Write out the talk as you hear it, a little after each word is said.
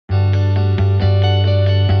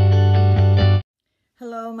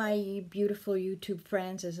Hello, my beautiful YouTube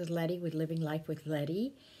friends. This is Letty with Living Life with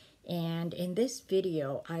Letty. And in this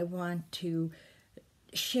video, I want to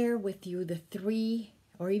share with you the 3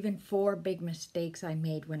 or even 4 big mistakes I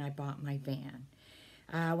made when I bought my van.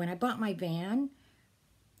 When I bought my van,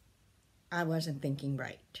 I wasn't thinking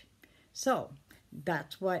right. So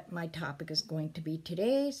that's what my topic is going to be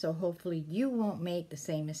today. So hopefully you won't make the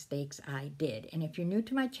same mistakes I did. And if you're new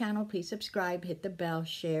to my channel, please subscribe, hit the bell,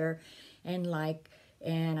 share, and like.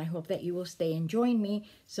 And I hope that you will stay and join me.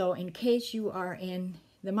 So in case you are in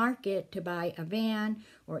the market to buy a van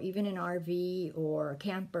or even an RV or a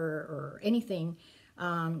camper or anything,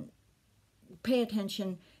 pay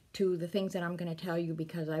attention to the things that I'm going to tell you,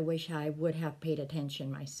 because I wish I would have paid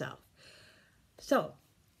attention myself. So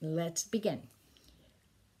let's begin.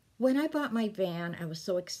 When I bought my van, I was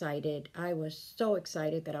so excited. I was so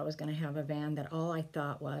excited that I was going to have a van that all I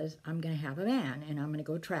thought was, I'm going to have a van and I'm going to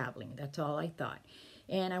go traveling. That's all I thought.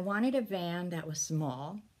 And I wanted a van that was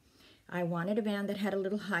small. I wanted a van that had a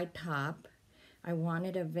little high top. I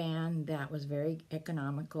wanted a van that was very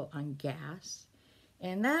economical on gas.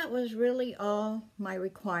 And that was really all my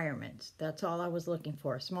requirements. That's all I was looking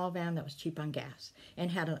for. A small van that was cheap on gas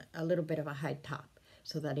and had a little bit of a high top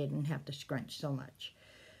so that I didn't have to scrunch so much.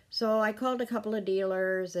 So I called a couple of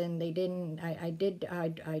dealers and they didn't.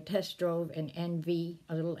 I test drove an NV,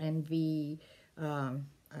 a little NV,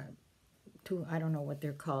 I don't know what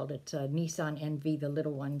they're called. It's a Nissan NV, the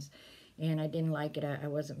little ones. And I didn't like it. I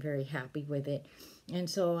wasn't very happy with it. And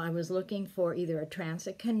so I was looking for either a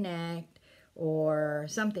Transit Connect or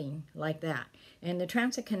something like that. And the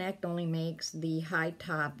Transit Connect only makes the high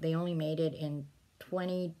top. They only made it in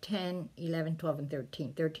 2010, 11, 12, and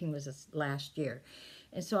 13. 13 was this last year.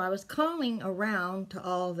 And so I was calling around to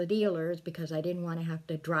all the dealers because I didn't want to have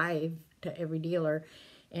to drive to every dealer.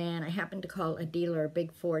 And I happened to call a dealer, a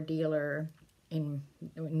big Ford dealer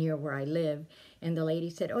near where I live. And the lady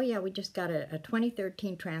said, oh yeah, we just got a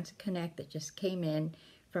 2013 Transit Connect that just came in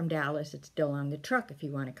from Dallas. It's still on the truck if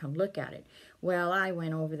you want to come look at it. Well, I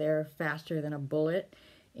went over there faster than a bullet.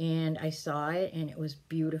 And I saw it, and it was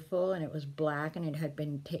beautiful, and it was black, and it had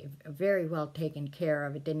been very well taken care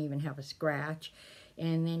of. It didn't even have a scratch.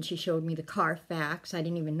 And then she showed me the Carfax. I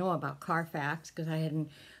didn't even know about Carfax because I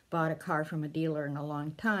hadn't bought a car from a dealer in a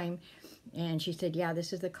long time. And she said, yeah,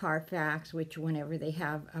 this is the Carfax, which whenever they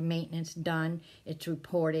have a maintenance done, it's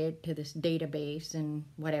reported to this database and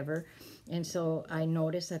whatever. And so I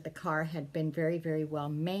noticed that the car had been very, very well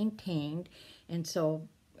maintained.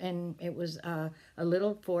 And it was a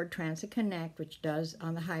little Ford Transit Connect, which does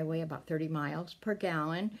on the highway about 30 miles per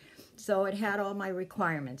gallon. So it had all my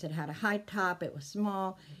requirements. It had a high top, it was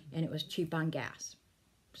small, and it was cheap on gas.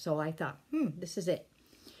 So I thought, this is it.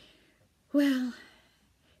 Well,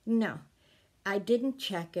 no, I didn't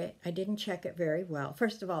check it. I didn't check it very well.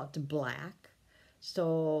 First of all, it's black.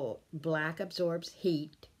 So black absorbs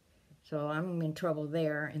heat. So I'm in trouble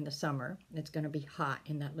there in the summer. It's going to be hot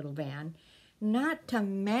in that little van. Not to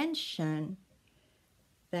mention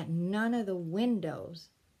that none of the windows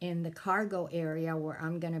in the cargo area where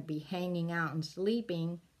I'm going to be hanging out and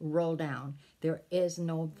sleeping roll down. There is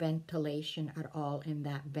no ventilation at all in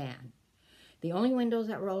that van. The only windows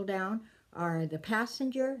that roll down are the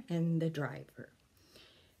passenger and the driver.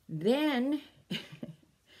 Then,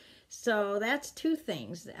 so that's 2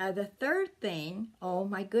 things. The third thing, oh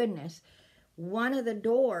my goodness, one of the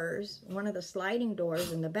doors, one of the sliding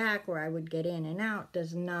doors in the back where I would get in and out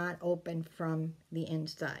does not open from the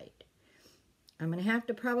inside. I'm going to have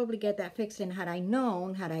to probably get that fixed, and had I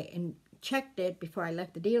known, had I checked it before I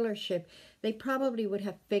left the dealership, they probably would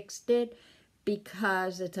have fixed it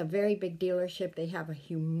because it's a very big dealership. They have a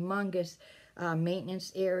humongous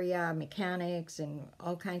maintenance area, mechanics, and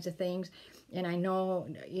all kinds of things. And I know,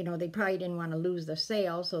 they probably didn't want to lose the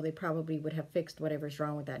sale, so they probably would have fixed whatever's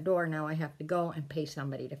wrong with that door. Now I have to go and pay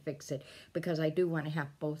somebody to fix it because I do want to have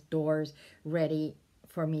both doors ready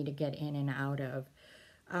for me to get in and out of.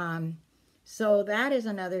 So that is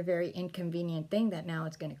another very inconvenient thing that now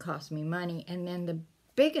it's going to cost me money. And then the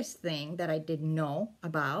biggest thing that I didn't know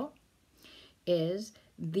about is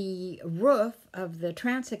the roof of the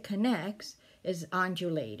Transit Connects is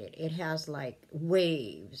undulated. It has like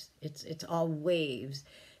waves. It's all waves.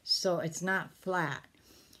 So it's not flat.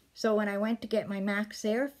 So when I went to get my Max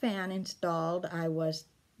Air fan installed, I was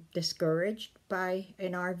discouraged by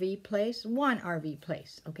an RV place, one RV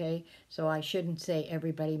place, okay? So I shouldn't say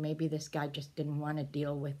everybody. Maybe this guy just didn't want to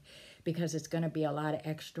deal with, because it's going to be a lot of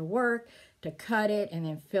extra work to cut it and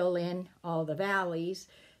then fill in all the valleys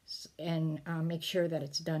and make sure that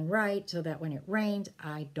it's done right so that when it rains,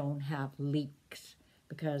 I don't have leaks.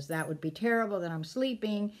 because that would be terrible that I'm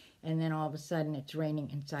sleeping and then all of a sudden it's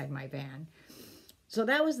raining inside my van. So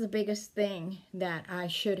that was the biggest thing that I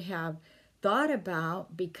should have thought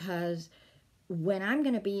about, because when I'm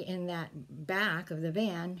going to be in that back of the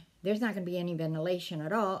van, there's not going to be any ventilation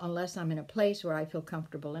at all unless I'm in a place where I feel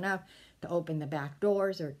comfortable enough to open the back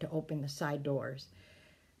doors or to open the side doors.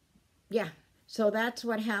 Yeah, so that's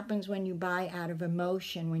what happens when you buy out of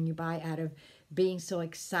emotion, when you buy out of being so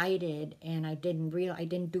excited, and I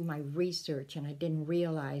didn't do my research, and I didn't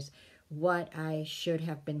realize what I should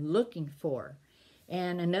have been looking for.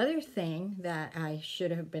 And another thing that I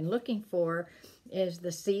should have been looking for is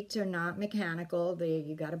the seats are not mechanical.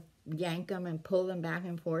 You got to yank them and pull them back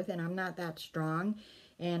and forth, and I'm not that strong,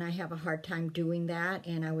 and I have a hard time doing that,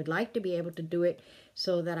 and I would like to be able to do it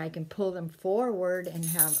so that I can pull them forward and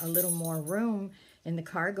have a little more room in the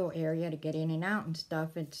cargo area to get in and out and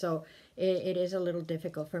stuff. And so it is a little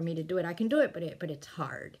difficult for me to do it. I can do it, but it's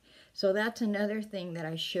hard. So that's another thing that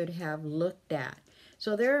I should have looked at.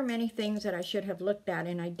 So there are many things that I should have looked at,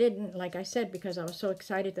 and I didn't, like I said, because I was so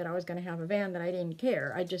excited that I was going to have a van that I didn't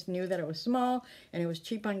care. I just knew that it was small and it was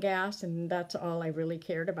cheap on gas, and that's all I really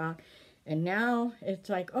cared about. And now it's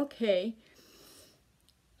like, okay,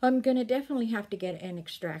 I'm going to definitely have to get an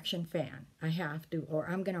extraction fan. I have to, or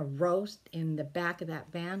I'm going to roast in the back of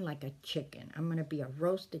that van like a chicken. I'm going to be a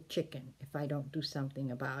roasted chicken if I don't do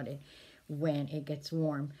something about it when it gets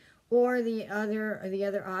warm. Or the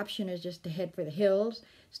other option is just to head for the hills,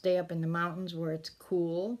 stay up in the mountains where it's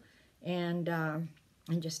cool, and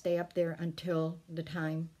just stay up there until the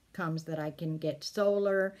time comes that I can get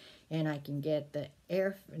solar, and I can get the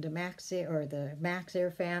Max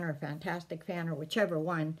Air fan or Fantastic fan or whichever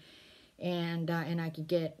one, and I could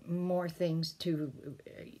get more things to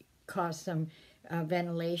cause some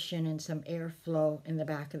ventilation and some airflow in the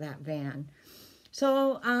back of that van.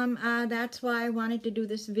 So that's why I wanted to do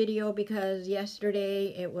this video, because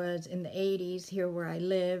yesterday it was in the 80s here where I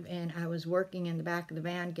live, and I was working in the back of the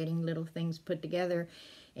van getting little things put together,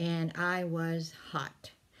 and I was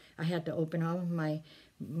hot. I had to open all of my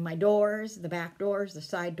doors, the back doors, the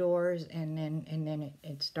side doors, and then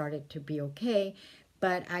it started to be okay.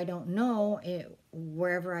 But I don't know,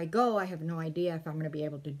 wherever I go, I have no idea if I'm going to be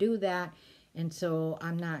able to do that, and so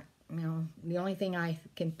I'm not. The only thing I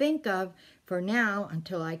can think of for now,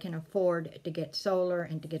 until I can afford to get solar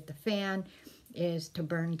and to get the fan, is to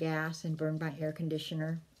burn gas and burn my air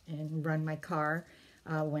conditioner and run my car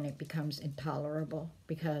when it becomes intolerable,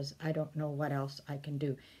 because I don't know what else I can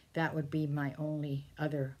do. That would be my only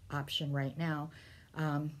other option right now.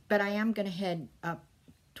 But I am going to head up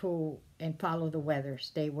to and follow the weather,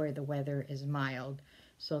 stay where the weather is mild,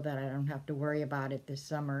 so that I don't have to worry about it this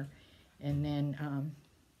summer, and then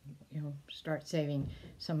start saving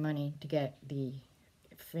some money to get the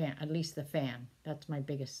fan, at least the fan. That's my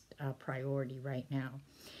biggest priority right now.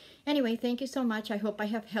 Anyway, thank you so much. I hope I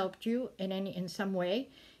have helped you in some way.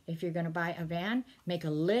 If you're going to buy a van, make a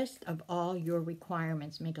list of all your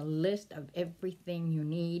requirements. Make a list of everything you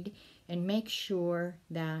need, and make sure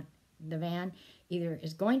that the van either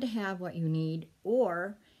is going to have what you need,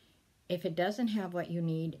 or if it doesn't have what you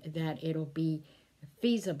need, that it'll be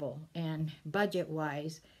feasible and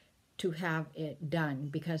budget-wise to have it done.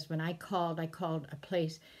 Because when I called a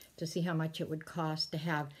place to see how much it would cost to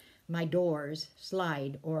have my doors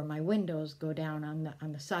slide or my windows go down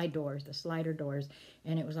on the side doors, the slider doors,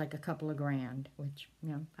 and it was like a couple of grand, which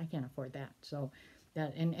I can't afford that. So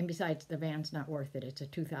that, and besides, the van's not worth it. It's a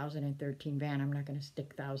 2013 van. I'm not going to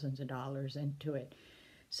stick thousands of dollars into it.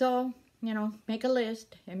 So make a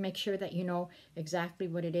list and make sure that you know exactly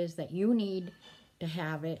what it is that you need to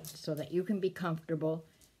have it, so that you can be comfortable,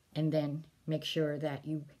 and then make sure that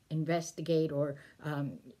you investigate or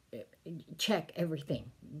check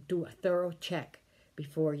everything. Do a thorough check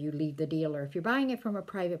before you leave the dealer. If you're buying it from a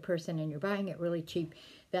private person and you're buying it really cheap,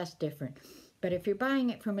 that's different. But if you're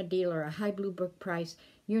buying it from a dealer, a high blue book price,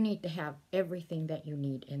 you need to have everything that you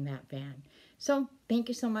need in that van. So thank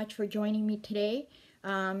you so much for joining me today.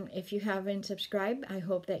 If you haven't subscribed, I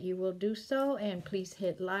hope that you will do so, and please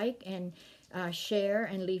hit like and share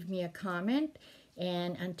and leave me a comment.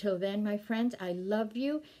 And until then, my friends, I love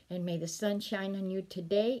you, and may the sun shine on you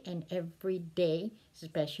today and every day,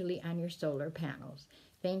 especially on your solar panels.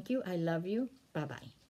 Thank you. I love you. Bye-bye.